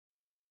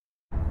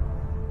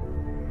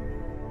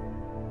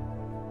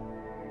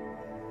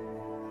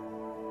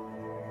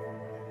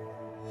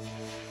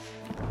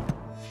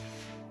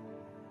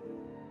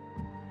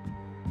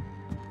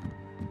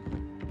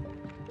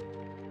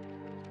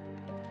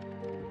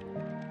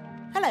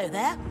Hello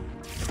there.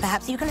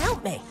 Perhaps you can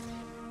help me.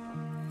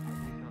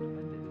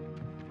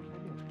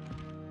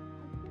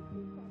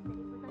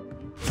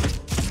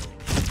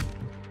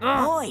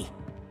 Boy,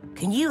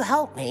 can you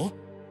help me?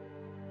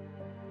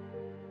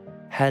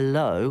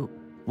 Hello?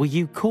 Were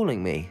you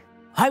calling me?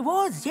 I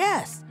was,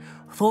 yes.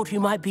 Thought you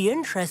might be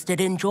interested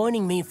in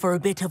joining me for a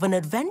bit of an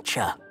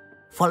adventure.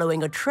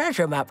 Following a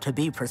treasure map, to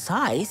be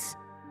precise.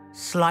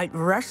 Slight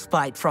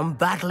respite from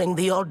battling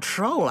the odd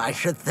troll, I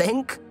should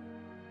think.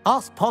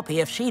 Asked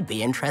Poppy if she'd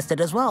be interested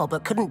as well,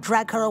 but couldn't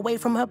drag her away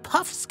from her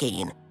puff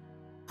skein.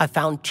 I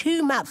found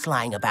 2 maps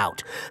lying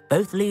about,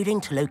 both leading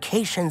to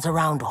locations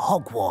around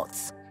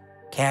Hogwarts.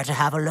 Care to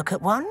have a look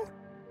at one?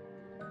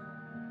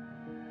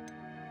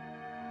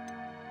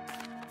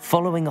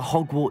 Following a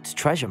Hogwarts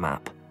treasure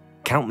map?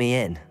 Count me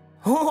in.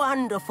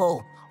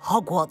 Wonderful.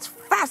 Hogwarts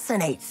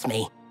fascinates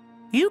me.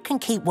 You can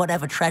keep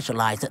whatever treasure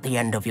lies at the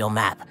end of your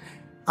map.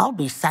 I'll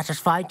be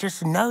satisfied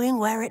just knowing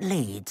where it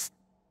leads.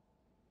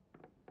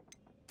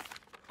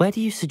 Where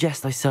do you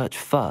suggest I search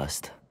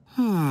first?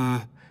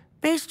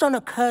 Based on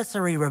a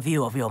cursory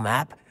review of your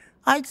map,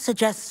 I'd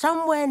suggest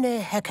somewhere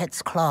near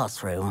Hecat's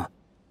classroom.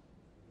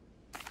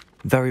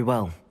 Very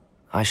well.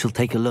 I shall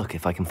take a look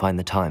if I can find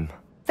the time.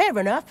 Fair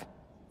enough.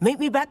 Meet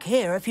me back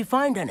here if you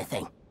find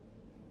anything.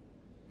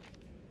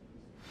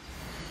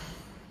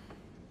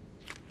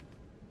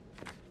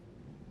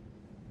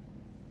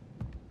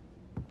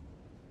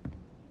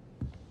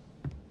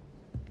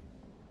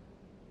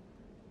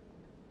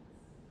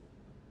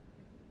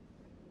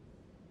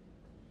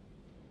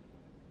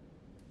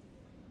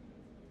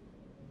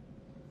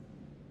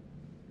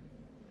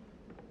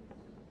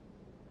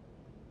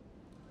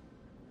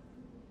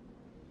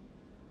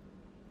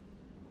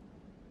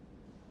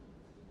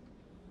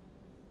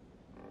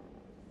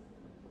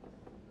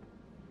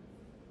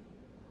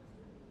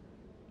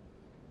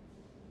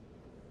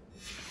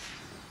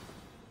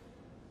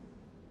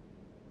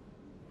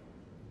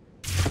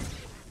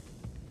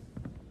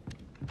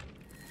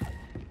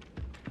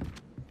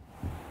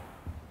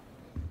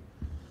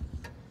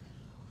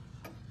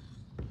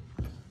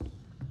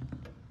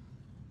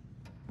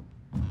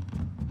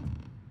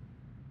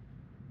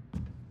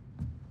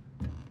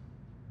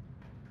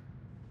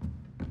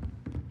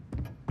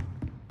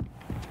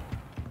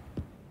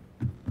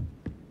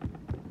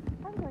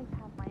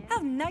 How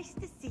nice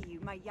to see you,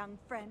 my young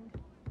friend.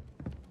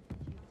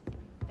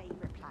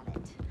 Favorite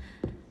planet.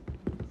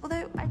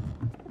 Although, I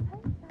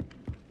suppose that...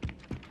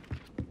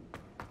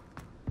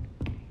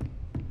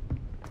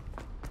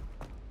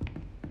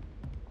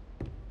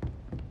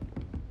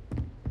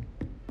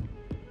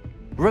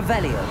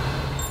 Revelio.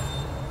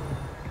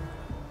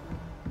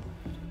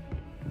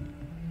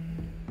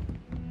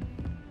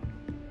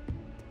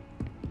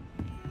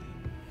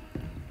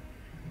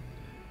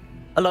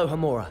 Aloha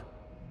Mora.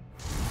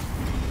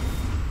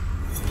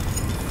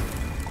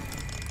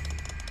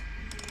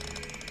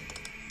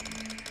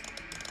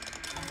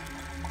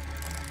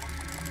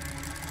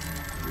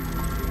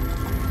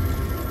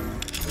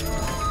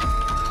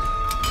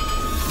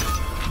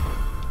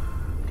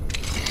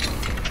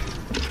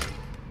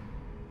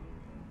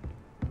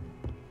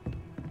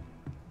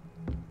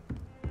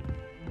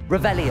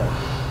 Revelio.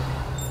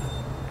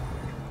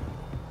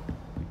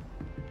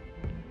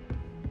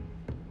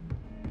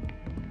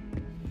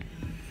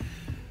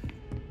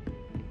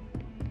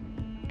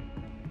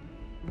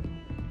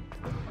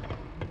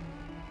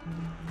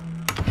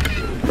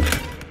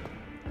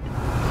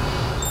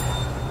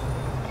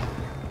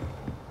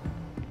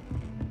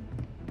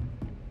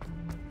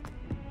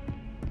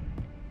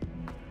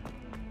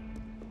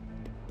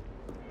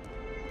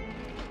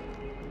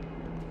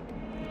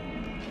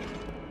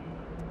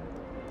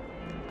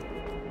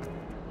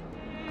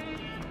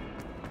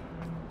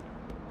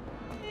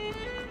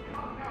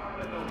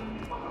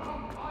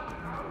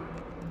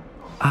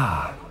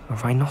 Ah, a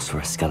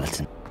rhinoceros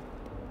skeleton.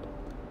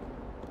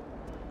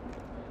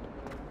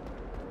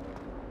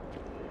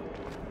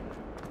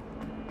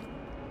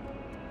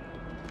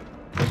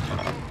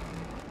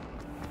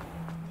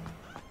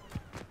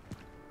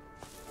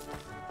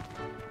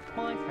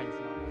 My friends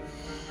and I.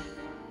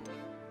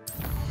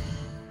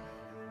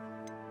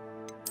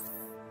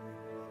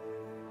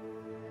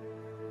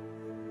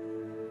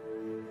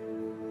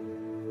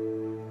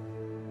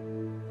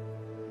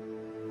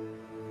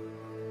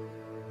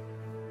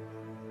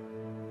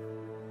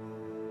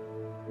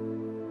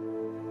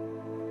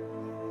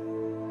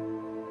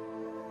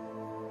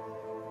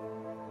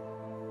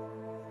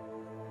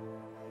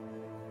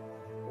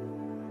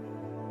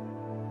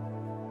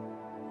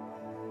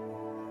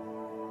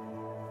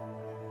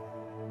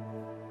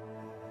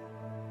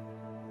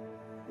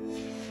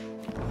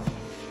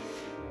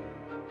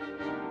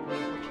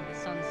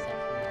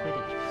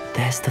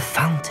 There's the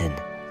fountain.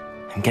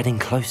 I'm getting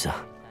closer.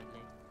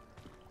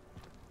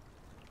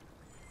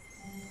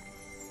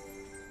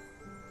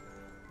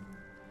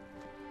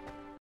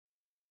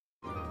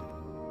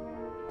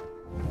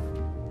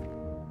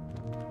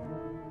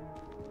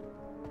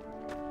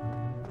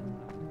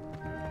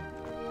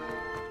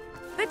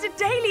 The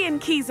Daedalian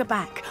keys are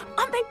back!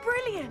 Aren't they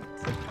brilliant?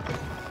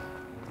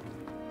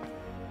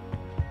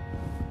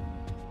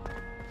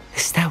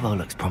 stairwell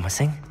looks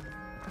promising.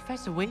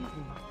 Professor Weasley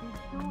must be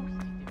exhausted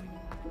doing that.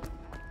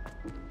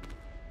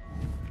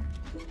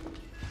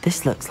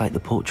 This looks like the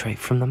portrait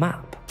from the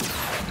map.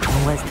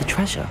 And where's the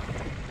treasure?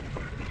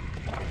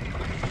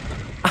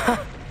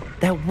 Ah,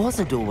 there was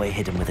a doorway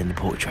hidden within the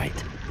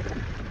portrait.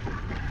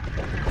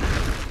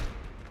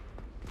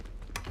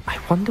 I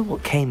wonder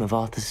what came of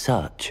Arthur's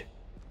search.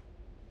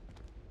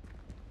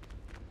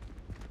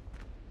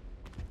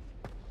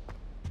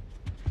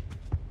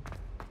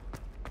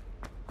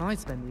 I'd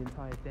spend the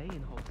entire day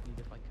in Hogsmeade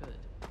if I could.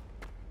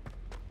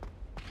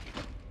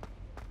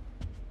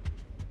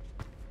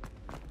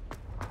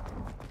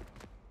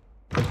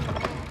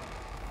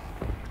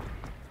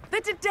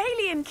 The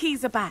Daedalian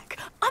keys are back!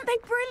 Aren't they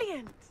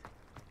brilliant?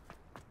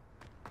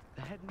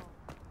 The headmaster.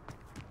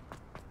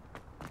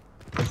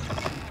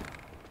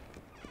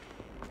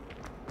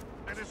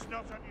 It is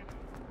not an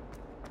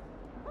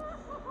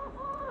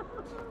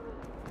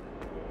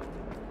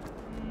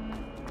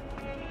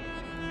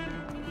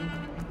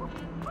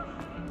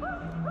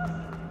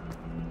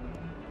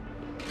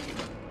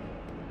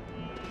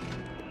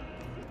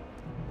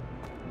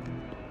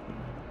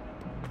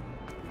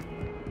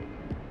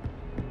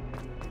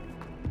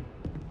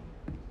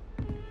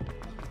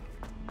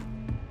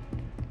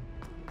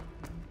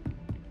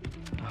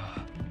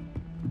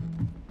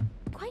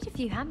Quite a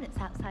few hamlets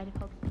outside of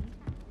Hogsmeade.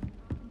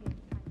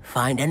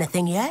 Find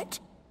anything yet?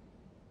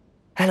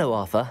 Hello,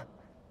 Arthur.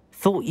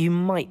 Thought you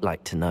might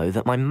like to know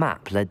that my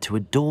map led to a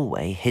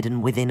doorway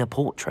hidden within a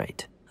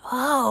portrait.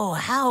 Oh,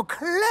 how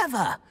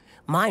clever!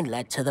 Mine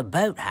led to the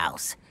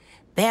boathouse.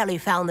 Barely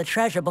found the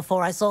treasure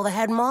before I saw the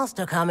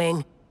headmaster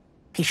coming.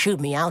 He shooed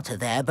me out of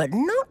there, but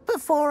not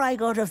before I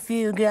got a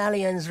few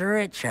galleons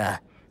richer.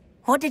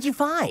 What did you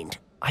find?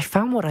 I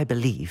found what I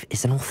believe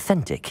is an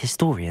authentic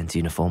historian's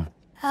uniform.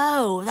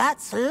 Oh,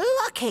 that's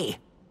lucky.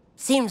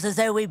 Seems as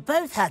though we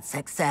both had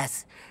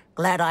success.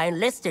 Glad I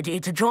enlisted you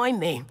to join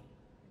me.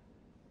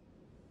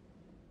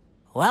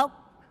 Well,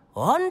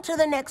 on to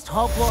the next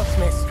Hogwarts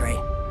mystery.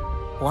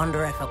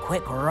 Wonder if a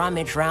quick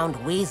rummage round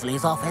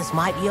Weasley's office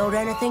might yield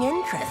anything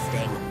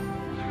interesting.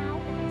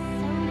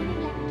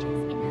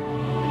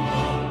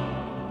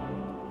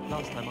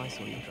 Last time I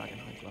saw your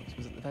dragonhide gloves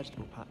was at the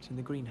vegetable patch in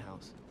the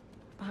greenhouse.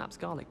 Perhaps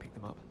Garlic picked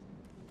them up.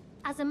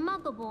 As a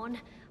mother-born,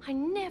 I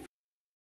never